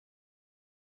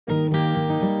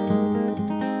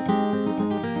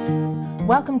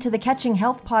welcome to the Catching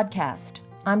Health Podcast.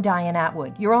 I'm Diane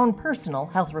Atwood, your own personal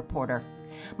health reporter.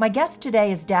 My guest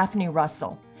today is Daphne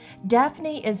Russell.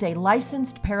 Daphne is a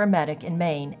licensed paramedic in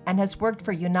Maine and has worked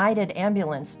for United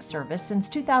Ambulance Service since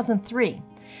 2003.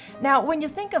 Now, when you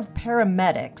think of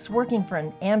paramedics working for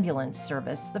an ambulance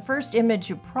service, the first image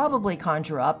you probably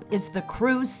conjure up is the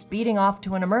crew speeding off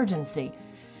to an emergency.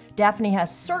 Daphne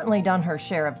has certainly done her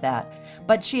share of that,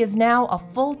 but she is now a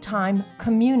full-time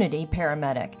community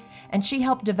paramedic, and she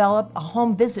helped develop a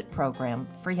home visit program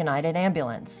for United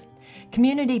Ambulance.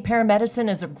 Community paramedicine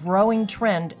is a growing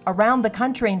trend around the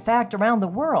country, in fact, around the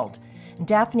world. And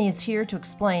Daphne is here to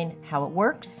explain how it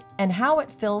works and how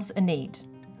it fills a need.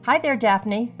 Hi there,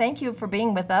 Daphne. Thank you for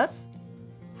being with us.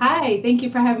 Hi, thank you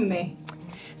for having me.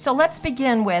 So let's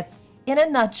begin with, in a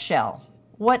nutshell,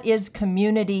 what is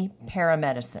community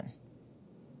paramedicine?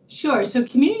 Sure. So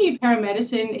community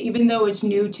paramedicine, even though it's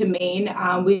new to Maine,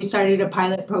 we started a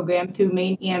pilot program through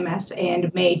Maine EMS in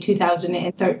May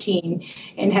 2013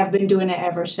 and have been doing it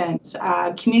ever since.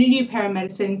 Community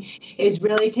paramedicine is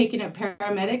really taking a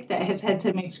paramedic that has had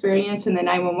some experience in the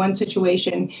 911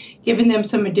 situation, giving them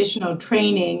some additional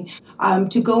training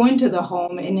to go into the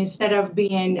home. And instead of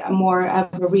being more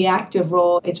of a reactive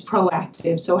role, it's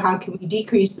proactive. So how can we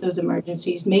decrease those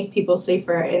emergencies, make people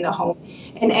safer in the home,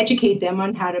 and educate them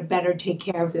on how to better take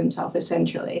care of themselves,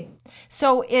 essentially.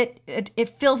 So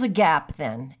it fills a gap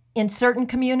then in certain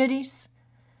communities,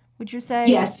 would you say?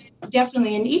 Yes,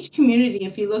 definitely. In each community,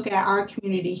 if you look at our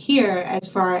community here,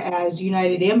 as far as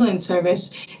United Ambulance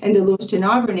Service in the Lewiston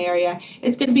Auburn area,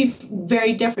 it's going to be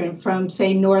very different from,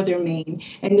 say, Northern Maine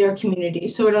and their community.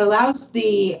 So it allows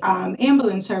the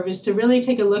ambulance service to really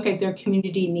take a look at their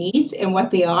community needs and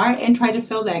what they are and try to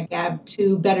fill that gap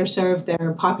to better serve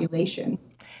their population.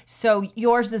 So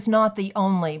yours is not the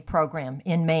only program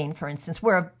in Maine, for instance.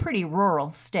 We're a pretty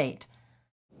rural state.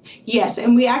 Yes,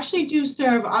 and we actually do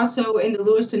serve also in the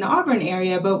Lewiston Auburn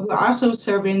area, but we're also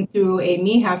serving through a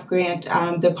MEHAF grant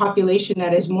the population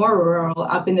that is more rural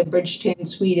up in the Bridgeton,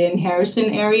 Sweden,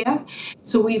 Harrison area.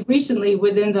 So we've recently,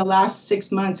 within the last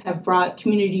 6 months, have brought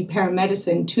community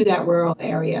paramedicine to that rural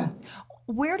area.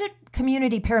 Where did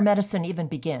community paramedicine even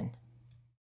begin?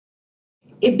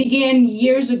 It began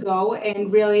years ago,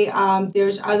 and really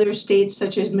there's other states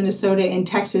such as Minnesota and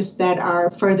Texas that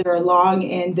are further along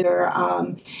in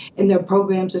their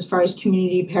programs as far as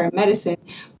community paramedicine.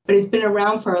 But it's been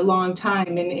around for a long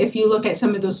time. And if you look at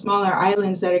some of those smaller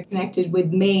islands that are connected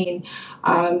with Maine,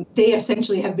 they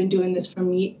essentially have been doing this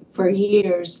for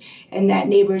years, and that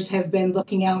neighbors have been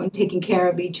looking out and taking care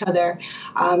of each other.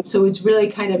 So it's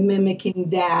really kind of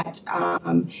mimicking that.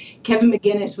 Kevin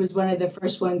McGinnis was one of the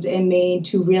first ones in Maine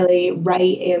to really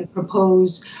write and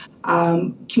propose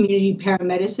community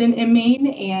paramedicine in Maine,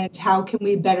 and how can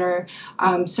we better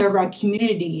serve our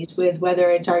communities with, whether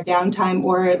it's our downtime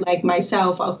or, like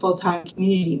myself, a full-time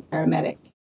community paramedic.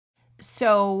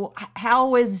 So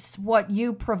how is what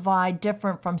you provide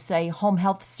different from, say, home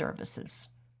health services?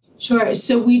 Sure.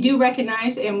 So we do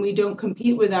recognize, and we don't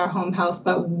compete with our home health,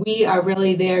 but we are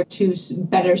really there to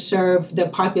better serve the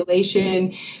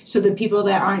population. So the people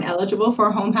that aren't eligible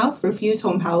for home health, refuse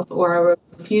home health, or are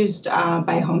refused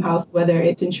by home health, whether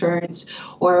it's insurance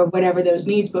or whatever those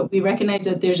needs. But we recognize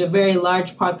that there's a very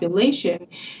large population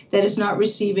that is not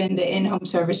receiving the in-home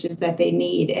services that they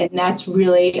need. And that's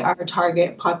really our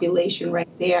target population right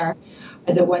there,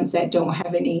 are the ones that don't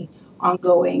have any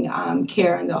ongoing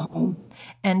care in the home.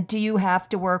 And do you have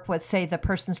to work with, say, the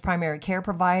person's primary care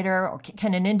provider, or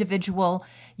can an individual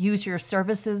use your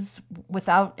services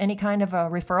without any kind of a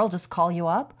referral, just call you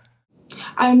up?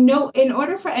 No, in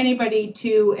order for anybody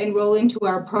to enroll into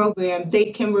our program,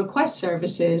 they can request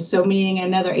services. So meaning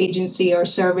another agency or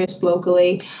service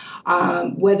locally,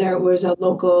 whether it was a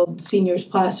local Seniors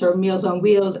Plus or Meals on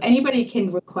Wheels, anybody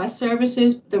can request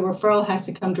services. The referral has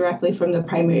to come directly from the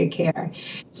primary care.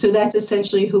 So that's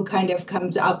essentially who kind of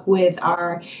comes up with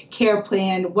our care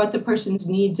plan, what the person's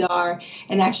needs are,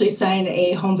 and actually sign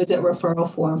a home visit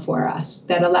referral form for us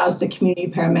that allows the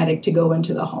community paramedic to go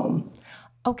into the home.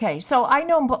 Okay, so I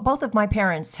know both of my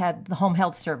parents had the home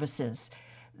health services,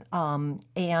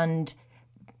 and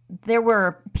there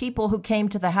were people who came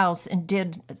to the house and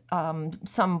did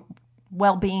some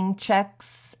well-being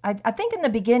checks, I think in the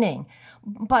beginning.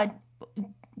 But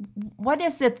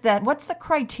what's the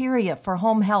criteria for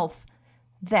home health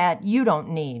that you don't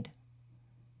need?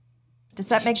 Does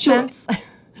that make sense?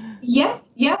 Yep.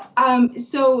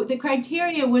 So the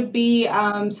criteria would be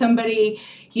somebody,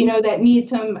 that needs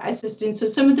some assistance. So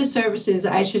some of the services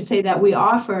I should say that we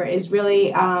offer is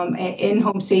really an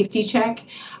in-home safety check.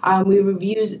 We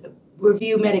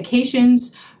review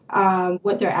medications,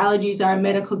 what their allergies are,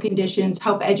 medical conditions,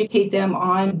 help educate them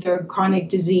on their chronic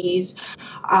disease,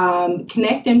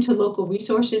 connect them to local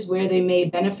resources where they may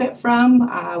benefit from.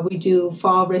 We do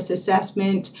fall risk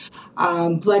assessment,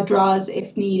 blood draws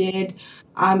if needed,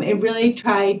 and really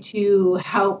try to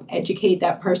help educate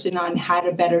that person on how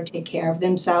to better take care of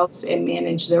themselves and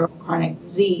manage their chronic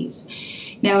disease.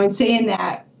 Now, in saying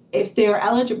that, if they're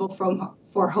eligible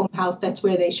for home health, that's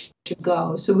where they should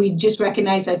go. So we just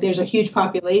recognize that there's a huge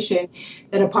population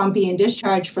that upon being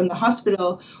discharged from the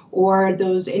hospital, or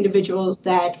those individuals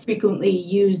that frequently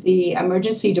use the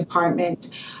emergency department,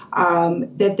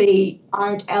 that they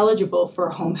aren't eligible for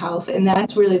home health. And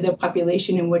that's really the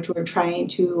population in which we're trying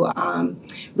to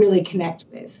really connect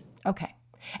with. Okay.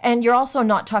 And you're also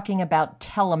not talking about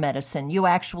telemedicine. You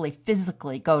actually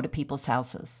physically go to people's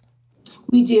houses.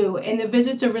 We do, and the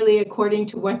visits are really according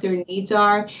to what their needs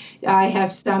are. I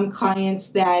have some clients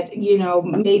that,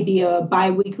 maybe a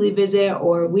bi-weekly visit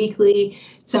or weekly,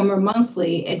 some are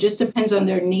monthly. It just depends on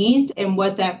their needs and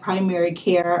what that primary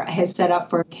care has set up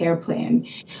for a care plan.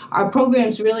 Our program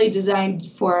is really designed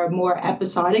for more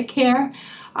episodic care,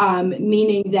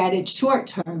 meaning that it's short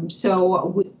term.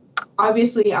 So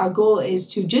obviously, our goal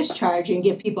is to discharge and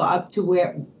get people up to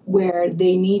where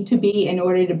they need to be in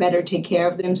order to better take care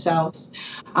of themselves.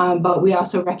 But we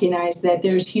also recognize that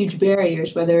there's huge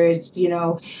barriers, whether it's,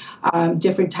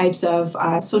 different types of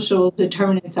social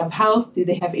determinants of health. Do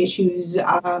they have issues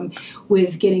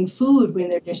with getting food when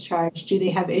they're discharged? Do they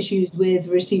have issues with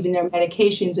receiving their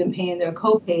medications and paying their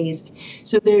co-pays?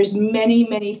 So there's many,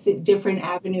 many different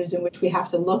avenues in which we have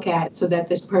to look at so that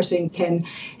this person can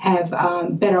have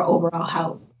better overall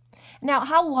health. Now,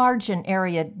 how large an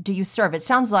area do you serve? It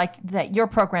sounds like that your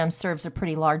program serves a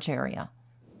pretty large area.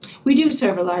 We do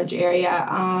serve a large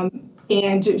area.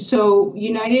 And so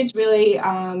United's really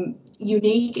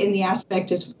unique in the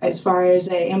aspect as far as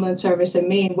an ambulance service in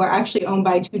Maine. We're actually owned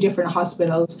by two different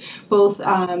hospitals, both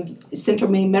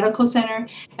Central Maine Medical Center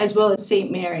as well as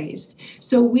St. Mary's.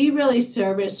 So we really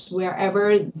service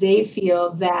wherever they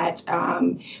feel that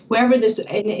wherever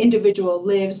an individual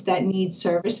lives that needs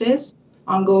services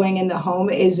ongoing in the home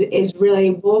is really,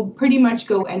 we'll pretty much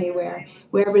go anywhere,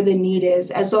 wherever the need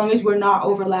is, as long as we're not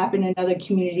overlapping another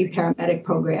community paramedic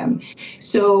program.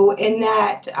 So in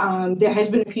that, there has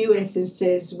been a few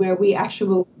instances where we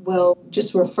actually will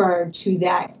just refer to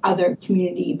that other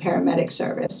community paramedic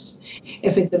service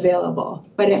if it's available.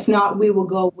 But if not, we will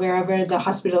go wherever the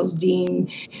hospitals deem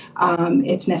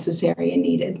it's necessary and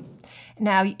needed.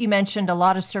 Now, you mentioned a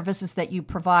lot of services that you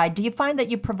provide. Do you find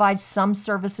that you provide some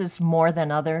services more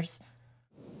than others?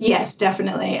 Yes,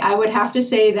 definitely. I would have to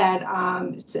say that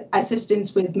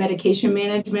assistance with medication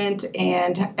management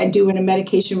and doing a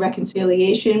medication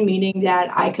reconciliation, meaning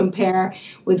that I compare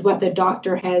with what the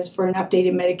doctor has for an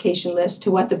updated medication list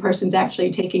to what the person's actually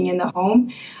taking in the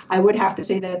home. I would have to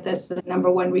say that that's the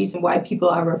number one reason why people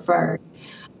are referred.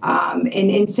 And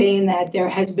in saying that, there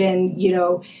has been,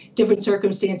 different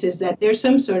circumstances that there's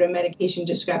some sort of medication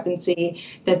discrepancy,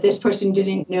 that this person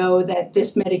didn't know that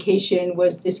this medication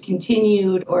was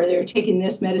discontinued, or they're taking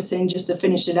this medicine just to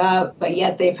finish it up, but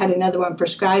yet they've had another one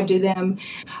prescribed to them.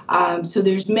 So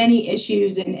there's many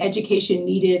issues and education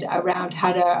needed around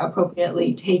how to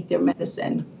appropriately take their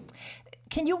medicine.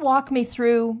 Can you walk me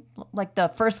through, like,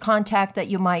 the first contact that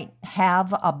you might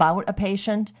have about a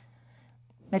patient?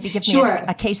 Maybe give me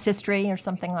a case history or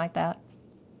something like that.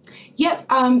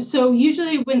 Yep. So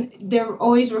usually when they're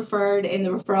always referred, and the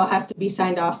referral has to be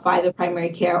signed off by the primary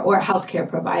care or healthcare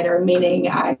provider, meaning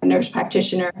a nurse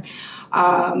practitioner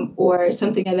or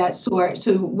something of that sort.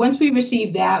 So once we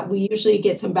receive that, we usually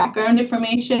get some background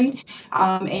information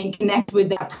and connect with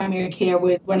that primary care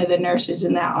with one of the nurses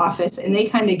in that office. And they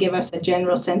kind of give us a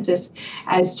general census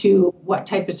as to what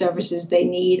type of services they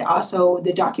need. Also,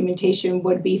 the documentation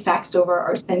would be faxed over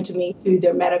or sent to me through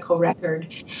their medical record.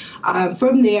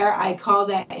 From there, I call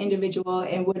that individual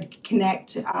and would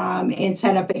connect and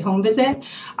set up a home visit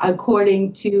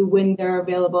according to when they're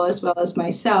available, as well as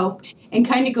myself, and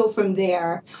kind of go from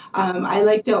there. I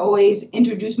like to always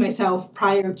introduce myself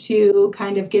prior to,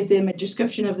 kind of give them a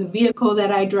description of the vehicle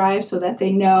that I drive so that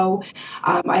they know.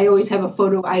 I always have a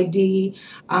photo ID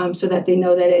so that they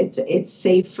know that it's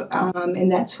safe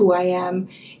and that's who I am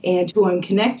and who I'm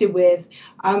connected with.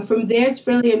 From there, it's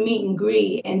really a meet and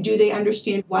greet, and do they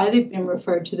understand why they've been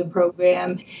referred to the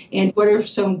program, and what are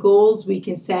some goals we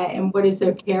can set, and what does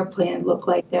their care plan look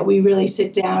like, that we really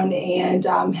sit down and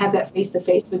have that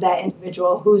face-to-face with that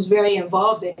individual who's very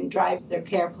involved in and drive their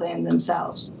care plan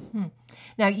themselves.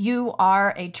 Now, you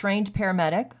are a trained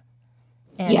paramedic.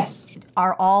 And yes.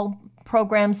 Are all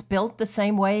programs built the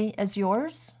same way as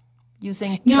yours?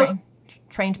 using No,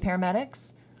 trained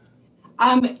paramedics?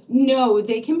 no,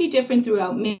 they can be different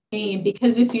throughout Maine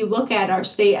because if you look at our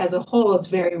state as a whole, it's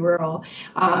very rural.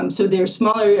 So there are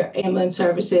smaller ambulance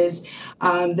services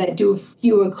that do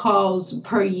fewer calls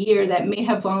per year that may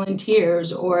have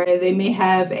volunteers, or they may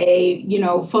have a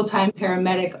full-time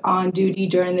paramedic on duty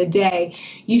during the day.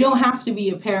 You don't have to be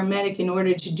a paramedic in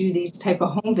order to do these type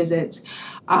of home visits,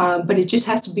 but it just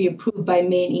has to be approved by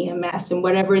Maine EMS, and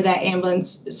whatever that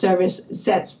ambulance service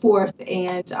sets forth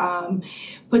and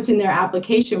puts in their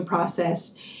application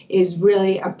process is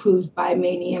really approved by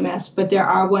Maine EMS. But there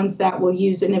are ones that will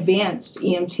use an advanced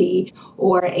EMT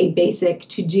or a basic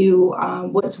to do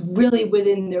what's really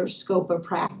within their scope of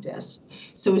practice.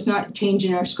 So it's not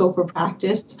changing our scope of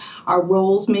practice. Our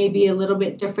roles may be a little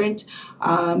bit different,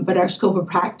 but our scope of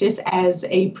practice as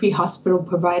a pre-hospital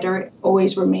provider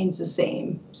always remains the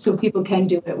same. So people can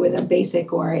do it with a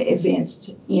basic or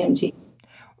advanced EMT.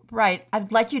 Right.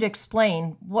 I'd like you to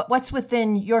explain what's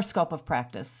within your scope of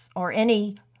practice or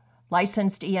any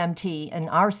licensed EMT in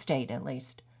our state, at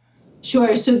least.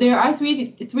 Sure. So there are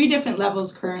three different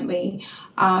levels currently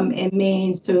in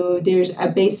Maine. So there's a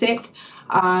basic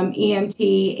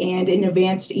EMT and an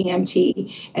advanced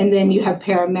EMT, and then you have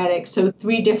paramedics. So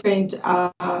three different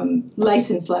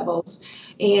license levels.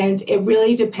 And it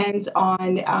really depends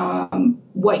on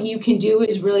what you can do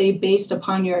is really based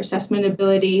upon your assessment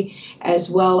ability, as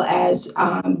well as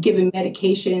giving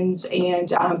medications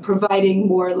and providing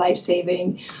more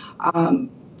life-saving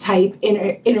type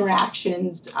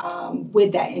interactions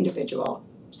with that individual.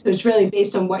 So it's really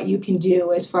based on what you can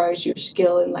do as far as your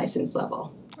skill and license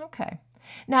level. Okay.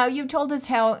 Now, you told us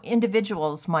how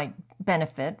individuals might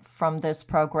benefit from this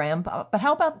program, but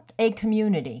how about a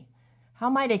community? How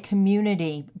might a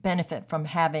community benefit from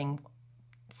having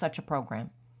such a program?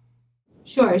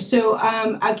 Sure. So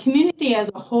a community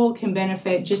as a whole can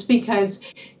benefit just because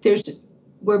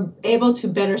we're able to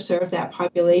better serve that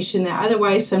population that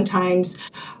otherwise sometimes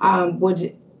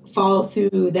would fall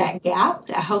through that gap,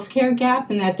 that healthcare gap,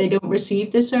 and that they don't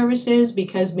receive the services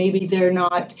because maybe they're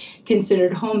not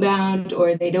considered homebound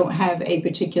or they don't have a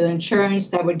particular insurance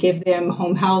that would give them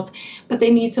home health, but they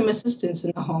need some assistance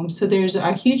in the home. So there's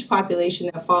a huge population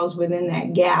that falls within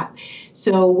that gap.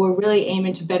 So we're really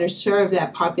aiming to better serve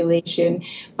that population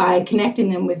by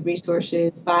connecting them with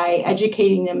resources, by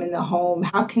educating them in the home.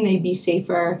 How can they be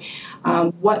safer?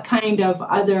 What kind of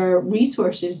other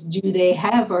resources do they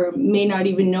have or may not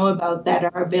even know about that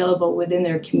are available within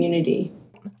their community?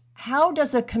 How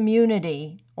does a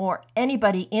community or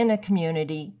anybody in a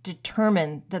community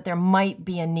determine that there might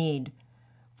be a need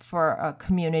for a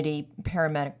community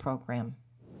paramedic program?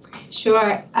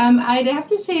 Sure. I'd have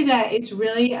to say that it's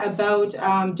really about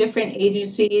different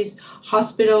agencies,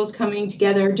 hospitals coming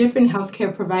together, different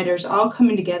healthcare providers all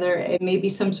coming together, and maybe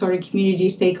some sort of community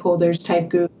stakeholders type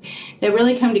group that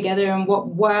really come together and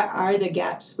what are the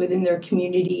gaps within their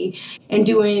community and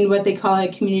doing what they call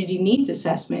a community needs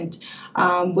assessment,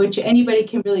 which anybody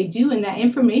can really do. And that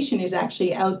information is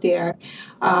actually out there.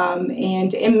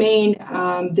 And in Maine,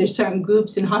 there's certain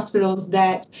groups and hospitals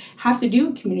that have to do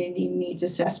a community needs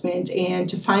assessment and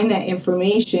to find that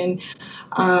information.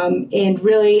 And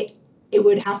really, it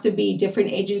would have to be different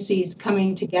agencies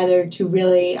coming together to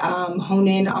really hone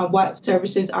in on what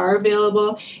services are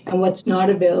available and what's not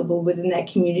available within that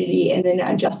community and then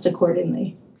adjust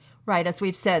accordingly. Right. As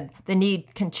we've said, the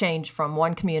need can change from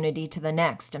one community to the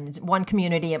next. And one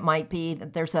community, it might be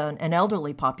that there's an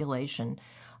elderly population.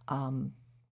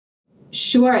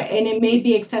 Sure, and it may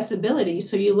be accessibility.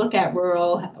 So you look at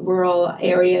rural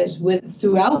areas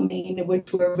throughout Maine,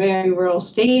 which were very rural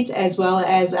states, as well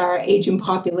as our aging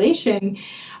population.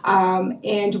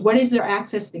 And what is their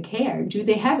access to care? Do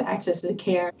they have access to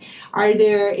care?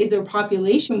 Is their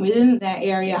population within that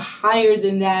area higher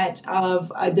than that of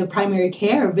the primary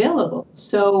care available?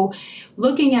 So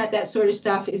looking at that sort of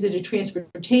stuff, is it a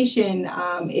transportation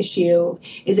issue?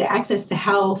 Is it access to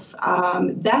health?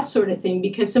 That sort of thing,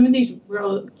 because some of these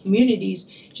rural communities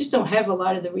just don't have a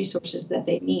lot of the resources that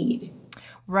they need.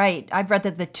 Right. I've read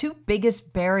that the two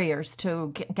biggest barriers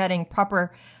to getting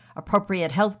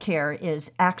appropriate health care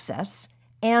is access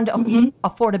and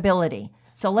affordability.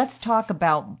 So let's talk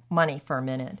about money for a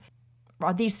minute.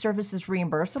 Are these services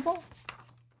reimbursable?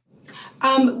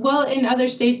 Well, in other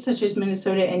states such as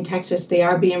Minnesota and Texas, they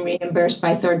are being reimbursed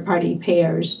by third-party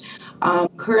payers.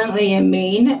 Currently in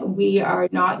Maine, we are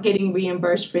not getting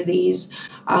reimbursed for these.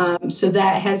 So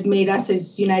that has made us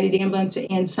as United Ambulance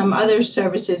and some other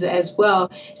services as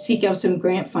well seek out some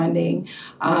grant funding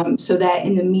so that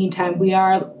in the meantime,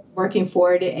 we're working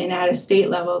for it, and at a state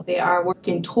level, they are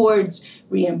working towards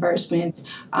reimbursement,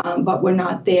 but we're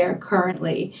not there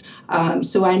currently.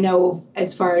 So I know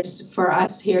as far as for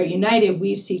us here at United,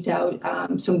 we've sought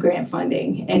out some grant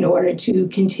funding in order to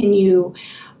continue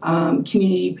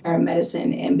community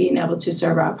paramedicine and being able to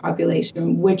serve our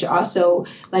population, which also,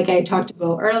 like I talked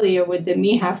about earlier with the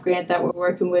MEHAF grant that we're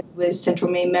working with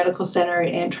Central Maine Medical Center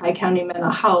and Tri-County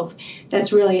Mental Health,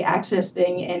 that's really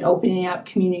accessing and opening up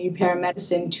community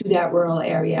paramedicine to that rural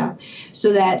area,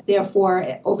 so that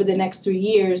therefore over the next 3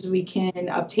 years we can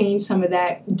obtain some of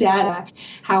that data.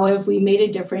 How have we made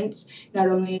a difference not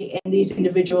only in these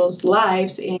individuals'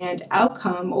 lives and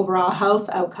outcome, overall health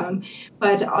outcome,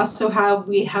 but also how have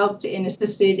we helped and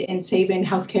assisted in saving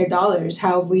healthcare dollars?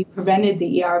 How have we prevented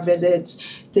the ER visits,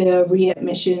 the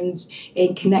readmissions,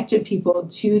 and connected people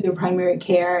to their primary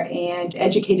care and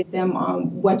educated them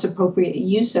on what's appropriate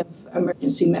use of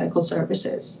emergency medical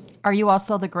services? Are you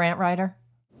also the grant writer?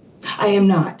 I am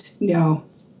not. No,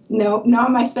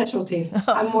 not my specialty.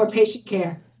 I'm more patient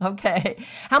care. Okay.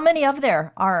 How many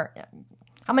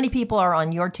people are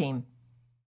on your team?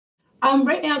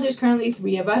 Right now, there's currently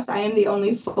 3 of us. I am the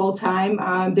only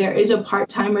full-time. There is a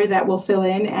part-timer that will fill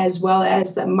in, as well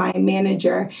as my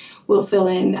manager will fill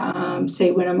in,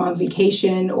 say, when I'm on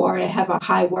vacation or I have a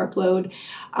high workload.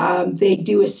 They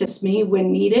do assist me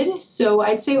when needed. So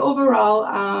I'd say overall,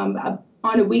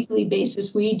 on a weekly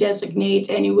basis, we designate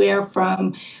anywhere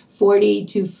from 40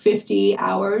 to 50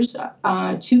 hours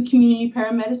to community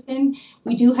paramedicine.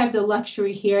 We do have the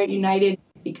luxury here at United,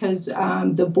 because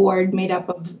the board, made up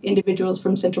of individuals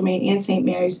from Central Maine and St.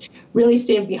 Mary's, really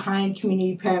stand behind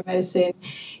community paramedicine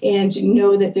and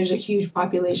know that there's a huge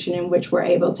population in which we're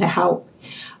able to help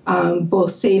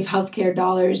both save healthcare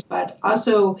dollars, but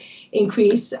also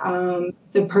increase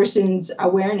the person's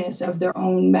awareness of their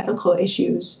own medical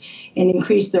issues and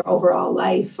increase their overall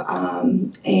life.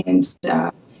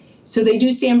 So they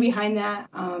do stand behind that.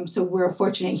 So we're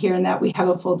fortunate here in that we have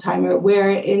a full-timer, where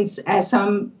at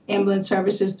some ambulance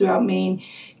services throughout Maine,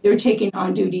 they're taking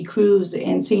on-duty crews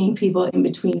and seeing people in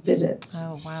between visits.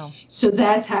 Oh, wow. So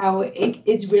that's how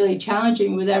it's really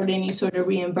challenging without any sort of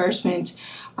reimbursement.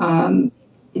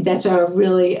 That's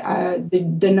really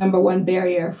the number one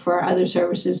barrier for other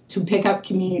services to pick up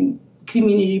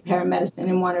community paramedicine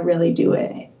and want to really do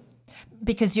it.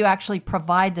 Because you actually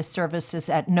provide the services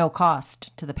at no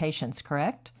cost to the patients,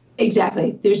 correct?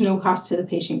 Exactly. There's no cost to the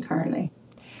patient currently.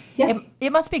 Yeah.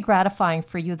 It must be gratifying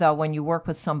for you, though, when you work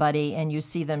with somebody and you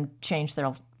see them change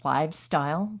their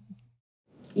lifestyle.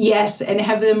 Yes, and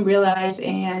have them realize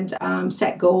and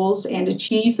set goals and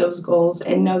achieve those goals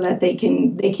and know that they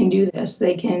can do this.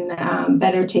 They can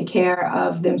better take care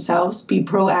of themselves, be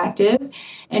proactive,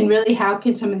 and really how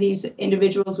can some of these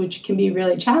individuals, which can be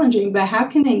really challenging, but how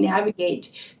can they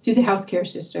navigate through the healthcare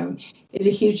system is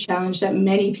a huge challenge that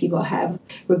many people have,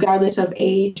 regardless of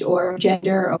age or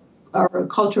gender or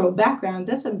cultural background.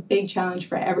 That's a big challenge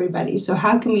for everybody. So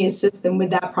how can we assist them with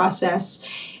that process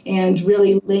and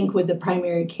really link with the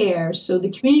primary care? So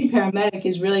the community paramedic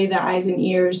is really the eyes and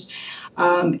ears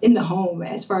in the home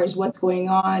as far as what's going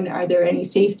on. Are there any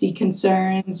safety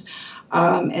concerns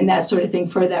and that sort of thing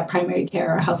for that primary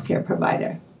care or healthcare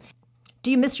provider.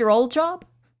 Do you miss your old job?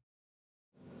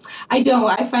 I don't.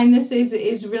 I find this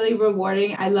is really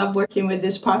rewarding. I love working with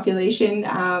this population,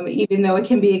 even though it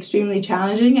can be extremely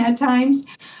challenging at times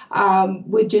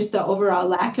with just the overall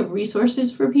lack of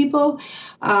resources for people.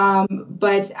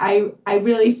 But I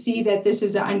really see that this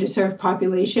is an underserved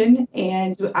population,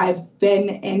 and I've been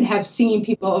and have seen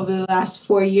people over the last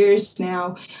 4 years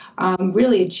now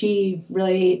really achieve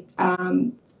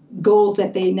goals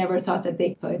that they never thought that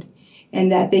they could,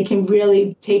 and that they can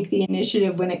really take the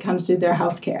initiative when it comes to their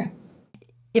health care.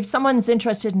 If someone's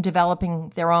interested in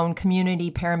developing their own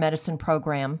community paramedicine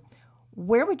program,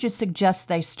 where would you suggest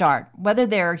they start, whether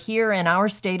they're here in our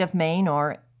state of Maine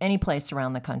or any place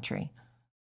around the country?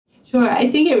 Sure. I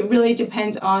think it really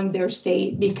depends on their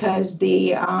state, because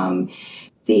the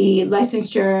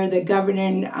licensure, the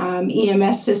governing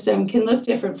EMS system can look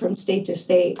different from state to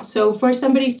state. So for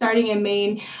somebody starting in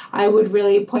Maine, I would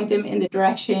really point them in the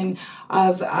direction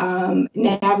of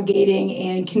navigating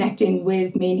and connecting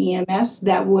with Maine EMS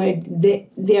that would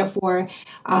therefore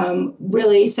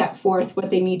really set forth what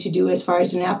they need to do as far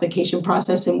as an application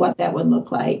process and what that would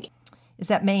look like. Is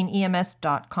that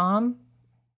mainems.com?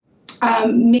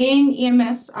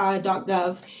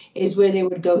 MaineEMS.gov is where they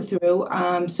would go through.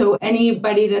 So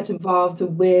anybody that's involved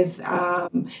with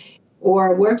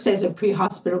or works as a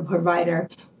pre-hospital provider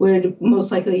would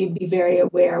most likely be very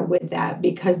aware with that,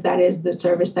 because that is the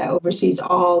service that oversees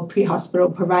all pre-hospital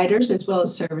providers as well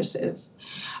as services.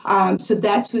 So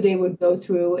that's who they would go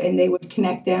through, and they would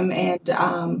connect them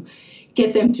and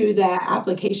get them through that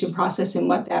application process and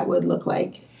what that would look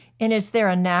like. And is there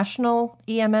a national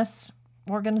EMS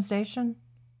organization?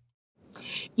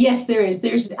 Yes, there is.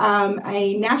 There's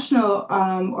a national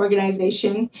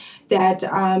organization that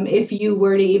if you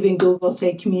were to even Google,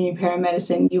 say, community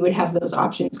paramedicine, you would have those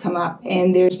options come up.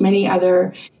 And there's many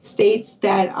other states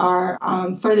that are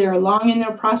further along in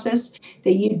their process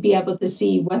that you'd be able to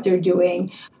see what they're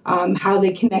doing, how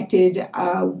they connected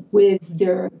with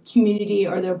their community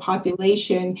or their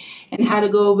population, and how to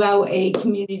go about a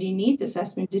community needs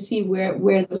assessment to see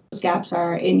where those gaps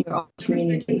are in your own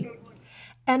community.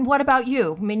 And what about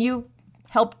you? I mean, you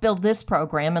helped build this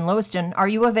program in Lewiston. Are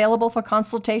you available for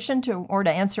consultation or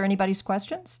to answer anybody's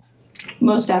questions?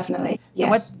 Most definitely,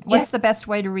 yes. So what's the best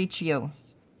way to reach you?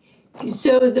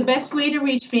 So the best way to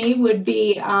reach me would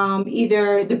be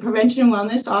either the Prevention and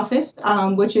Wellness Office,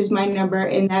 which is my number,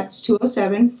 and that's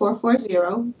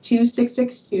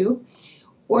 207-440-2662,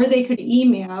 or they could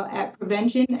email at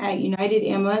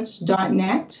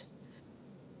prevention@unitedambulance.net.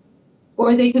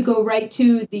 Or they could go right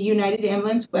to the United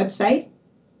Ambulance website,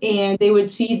 and they would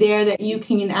see there that you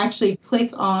can actually click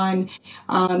on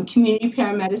community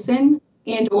paramedicine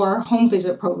and or home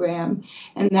visit program,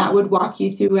 and that would walk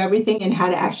you through everything and how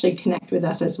to actually connect with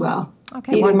us as well.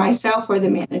 Okay, either myself or the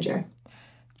manager.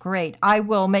 Great. I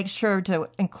will make sure to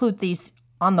include these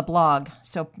on the blog,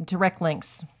 so direct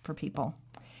links for people.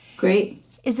 Great.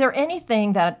 Is there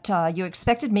anything that you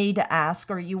expected me to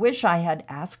ask or you wish I had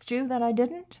asked you that I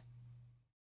didn't?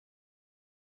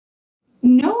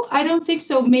 No, I don't think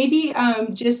so. Maybe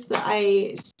just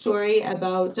a story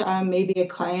about maybe a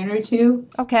client or two.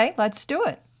 Okay, let's do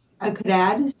it. I could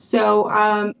add. So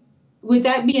with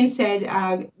that being said,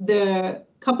 the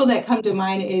couple that come to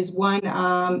mind is one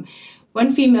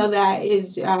female that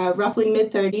is roughly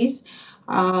mid-30s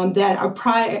that are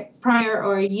prior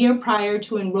or a year prior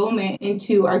to enrollment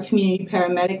into our community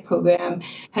paramedic program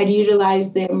had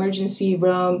utilized the emergency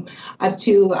room up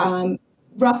to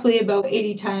roughly about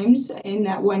 80 times in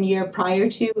that 1 year prior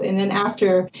to, and then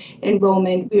after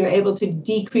enrollment, we were able to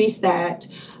decrease that,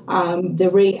 the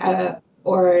rate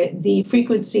or the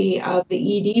frequency of the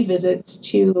ED visits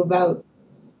to about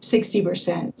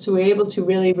 60%. So we're able to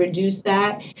really reduce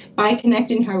that by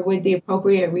connecting her with the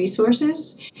appropriate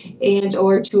resources and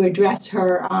or to address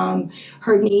her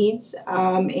needs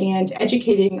and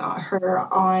educating her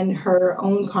on her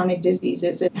own chronic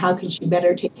diseases and how can she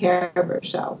better take care of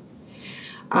herself.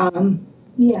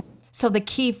 So the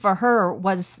key for her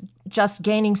was just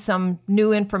gaining some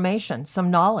new information, some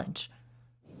knowledge.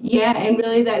 Yeah, and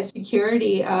really that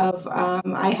security of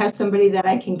I have somebody that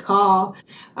I can call,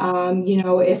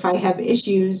 if I have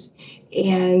issues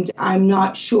and I'm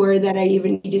not sure that I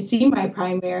even need to see my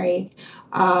primary,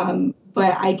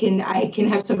 but I can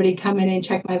have somebody come in and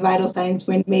check my vital signs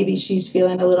when maybe she's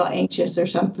feeling a little anxious or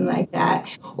something like that,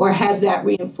 or have that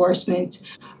reinforcement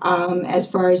as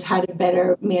far as how to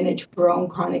better manage her own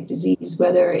chronic disease,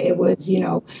 whether it was,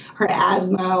 her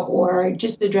asthma or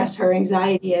just address her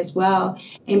anxiety as well.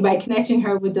 And by connecting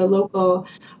her with the local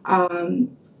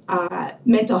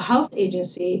mental health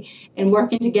agency and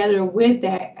working together with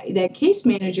that case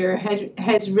manager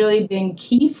has really been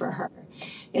key for her.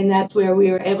 And that's where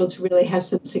we were able to really have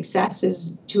some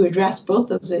successes to address both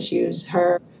those issues,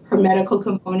 her medical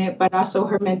component, but also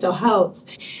her mental health.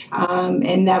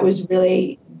 And that was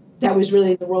really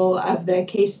the role of the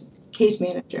case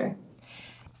manager.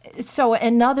 So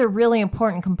another really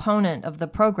important component of the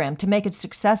program to make it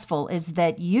successful is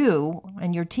that you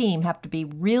and your team have to be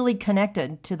really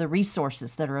connected to the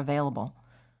resources that are available.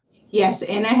 Yes,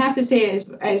 and I have to say,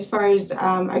 as far as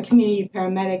our community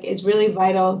paramedic, it's really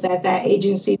vital that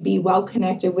agency be well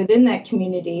connected within that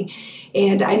community.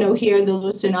 And I know here in the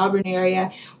Lewiston Auburn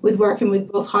area, with working with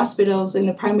both hospitals and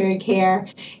the primary care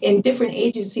and different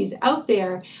agencies out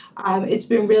there, it's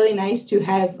been really nice to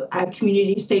have a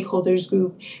community stakeholders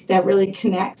group that really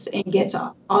connects and gets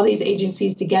all these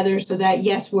agencies together so that,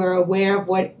 yes, we're aware of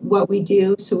what we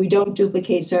do, so we don't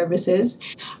duplicate services,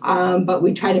 but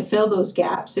we try to fill those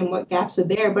gaps and what gaps are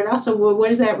there, but also, well, what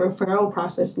does that referral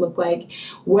process look like?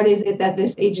 What is it that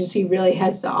this agency really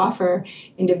has to offer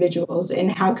individuals,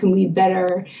 and how can we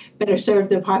better serve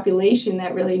the population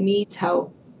that really needs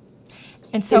help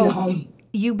and so in the home?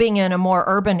 You being in a more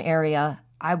urban area,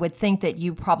 I would think that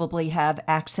you probably have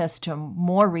access to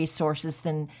more resources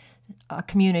than a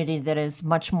community that is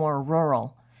much more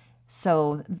rural.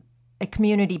 So a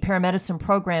community paramedicine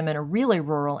program in a really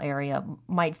rural area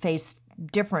might face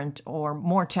different or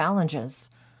more challenges.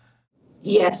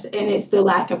 Yes, and it's the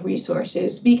lack of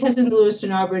resources because in the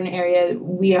Lewiston Auburn area,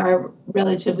 we are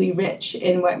relatively rich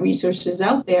in what resources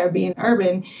out there being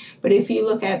urban. But if you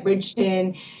look at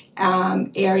Bridgeton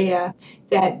area,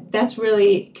 that's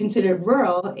really considered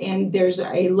rural, and there's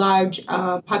a large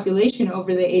population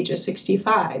over the age of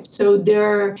 65. So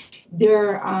their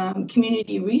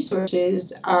community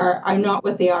resources are not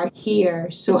what they are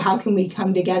here. So how can we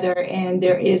come together? And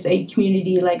there is a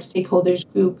community like stakeholders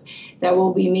group that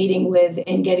we'll be meeting with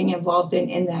and getting involved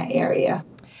in that area.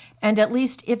 And at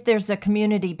least if there's a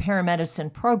community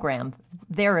paramedicine program,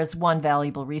 there is one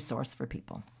valuable resource for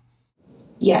people.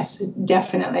 Yes,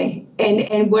 definitely.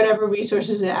 And whatever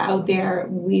resources are out there,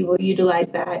 we will utilize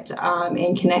that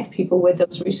and connect people with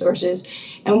those resources.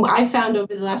 And I found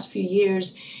over the last few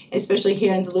years, especially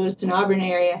here in the Lewiston Auburn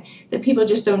area, that people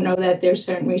just don't know that there's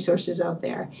certain resources out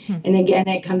there. And again,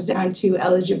 it comes down to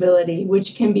eligibility,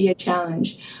 which can be a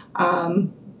challenge.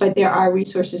 But there are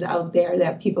resources out there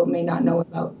that people may not know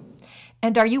about.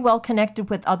 And are you well connected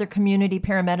with other community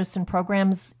paramedicine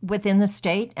programs within the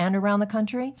state and around the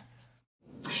country?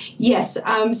 Yes.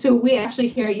 So we actually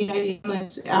here at United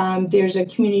Ambulance, there's a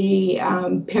community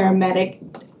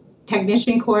paramedic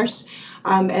technician course,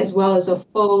 as well as a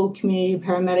full community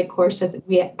paramedic course that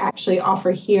we actually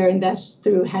offer here, and that's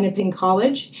through Hennepin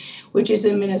College, which is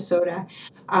in Minnesota.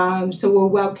 So we're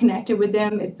well connected with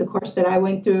them. It's the course that I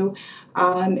went through.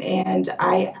 And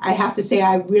I have to say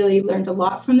I really learned a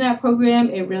lot from that program.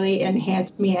 It really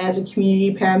enhanced me as a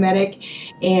community paramedic,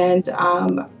 and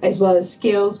as well as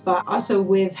skills, but also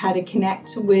with how to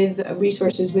connect with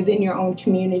resources within your own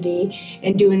community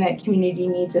and doing that community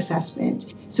needs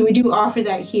assessment. So we do offer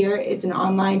that here. It's an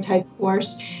online type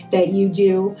course that you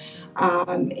do.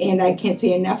 And I can't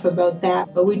say enough about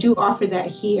that, but we do offer that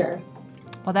here.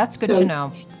 Well, that's good to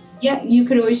know. Yeah, you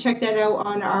could always check that out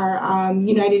on our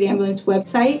United Ambulance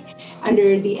website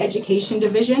under the Education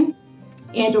Division,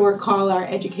 and or call our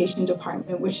Education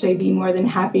Department, which they'd be more than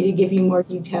happy to give you more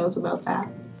details about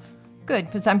that. Good,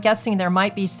 because I'm guessing there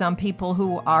might be some people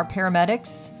who are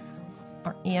paramedics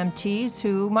or EMTs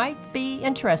who might be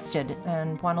interested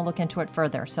and want to look into it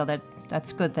further. So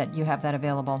that's good that you have that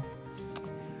available.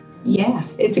 Yeah,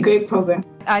 it's a great program.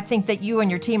 I think that you and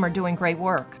your team are doing great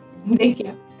work. Thank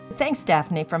you. Thanks,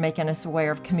 Daphne, for making us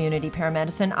aware of community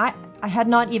paramedicine. I had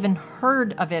not even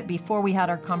heard of it before we had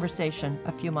our conversation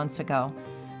a few months ago.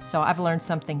 So I've learned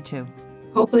something too.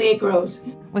 Hopefully it grows.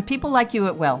 With people like you,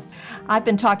 it will. I've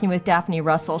been talking with Daphne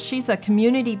Russell. She's a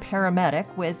community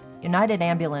paramedic with United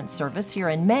Ambulance Service here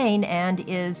in Maine and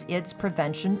is its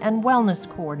prevention and wellness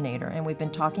coordinator. And we've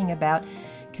been talking about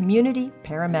community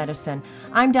paramedicine.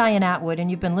 I'm Diane Atwood,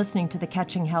 and you've been listening to the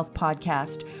Catching Health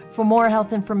podcast. For more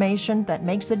health information that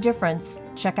makes a difference,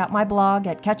 check out my blog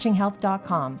at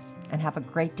catchinghealth.com, and have a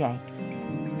great day.